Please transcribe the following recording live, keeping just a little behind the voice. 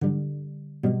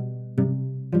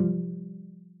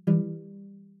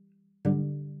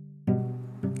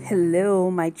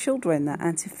Hello, my children. Na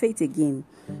Auntie Faith again,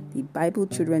 the Bible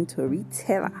children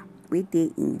storyteller. We dey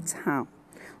in town.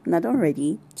 Una don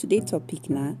ready? Today topic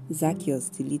na Zacchaeus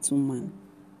the little man,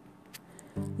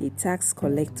 a tax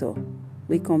collector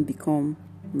wey come become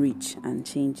rich and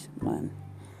change man.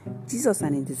 Jesus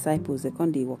and his disciples dey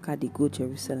come dey waka dey go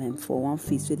Jerusalem for one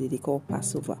feast wey dey call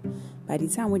Passover. By the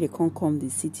time wey they come the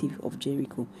city of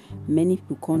Jericho, many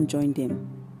people come join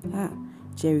them.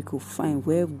 Jericho fine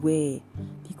well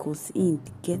because it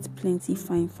get plenty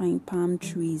fine palm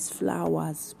trees,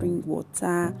 flowers, spring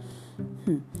water.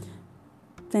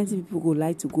 Plenty people go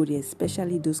like to go there,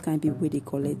 especially those kind of people where they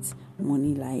collect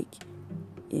money like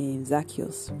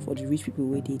Zacchaeus, for the rich people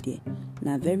where they there.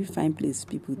 Now very fine place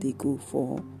people they go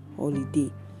for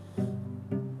holiday.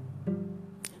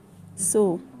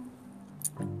 So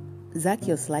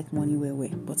Zacchaeus like money well,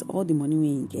 but all the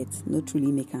money he get not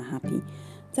truly make him happy.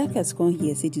 Zacchaeus come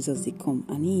here say Jesus they come,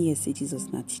 and he here say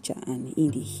Jesus na teacher and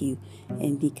in the heal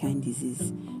any kind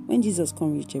disease. When Jesus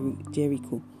come reach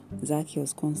Jericho,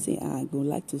 Zacchaeus come say, I go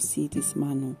like to see this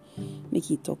man, make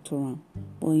he talk to him.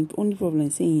 But the only problem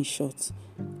is saying he's short.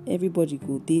 Everybody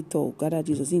go they talk, gather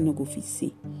Jesus, he no go fit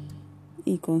see.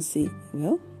 He come say,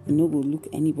 well, he no go look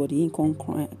anybody. He come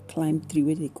climb tree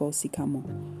where they call sycamore.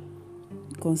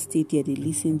 He come stay there, they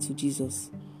listen to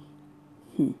Jesus.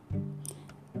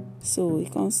 So he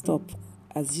can't stop.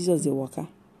 As Jesus the walker,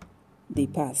 they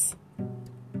pass.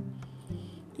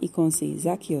 He can't say,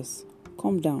 Zacchaeus,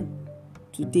 come down.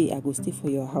 Today I go stay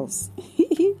for your house.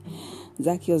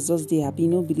 Zacchaeus just dey happy,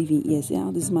 no believe in ears. Say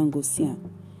how this man go see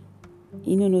him.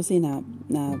 He no say na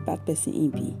bad person he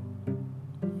be.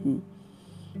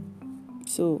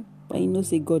 So, but he know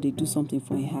say God they do something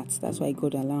for his heart. That's why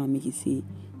God allow him make he say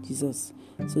Jesus.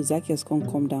 So Zacchaeus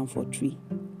come down for tree.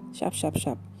 Sharp.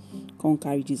 Come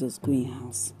carry Jesus go in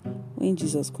house. When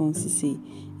Jesus comes to say,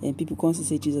 and people come to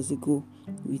say Jesus they go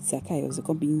with Zacchaeus, they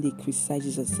come begin they criticize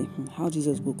Jesus, say, how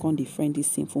Jesus go come defriend this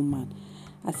sinful man,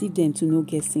 as if them to no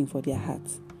get sin for their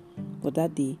hearts. But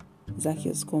that day,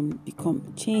 Zacchaeus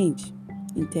become change.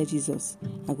 In tell Jesus,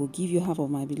 I will give you half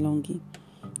of my belonging,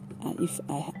 and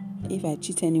if I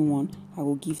cheat anyone, I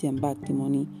will give them back the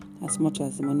money, as much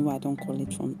as the money I don't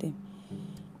collect from them.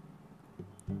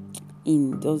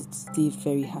 In those days,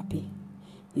 very happy.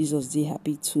 Jesus dey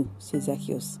happy too. Say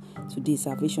Zacchaeus, today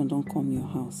salvation don't come your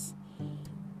house.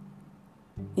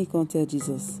 He can't tell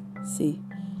Jesus, say,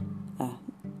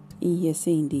 in here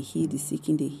saying they heal the sick,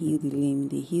 they heal the lame,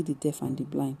 they heal the deaf and the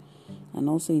blind, and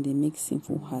also in they make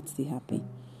sinful hearts they happy.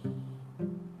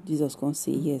 Jesus can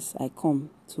say, yes, I come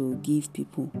to give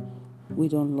people we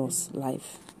don't lose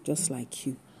life, just like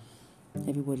you.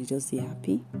 Everybody just be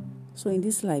happy. So in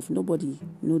this life, nobody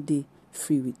no day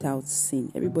free without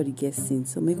sin. Everybody gets sin.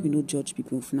 So make we no judge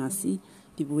people. If now see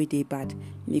people where they bad,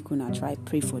 make we not try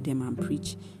pray for them and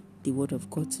preach the word of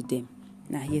God to them.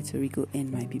 Now here to go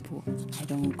end my people. I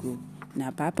don't go.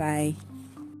 Now bye.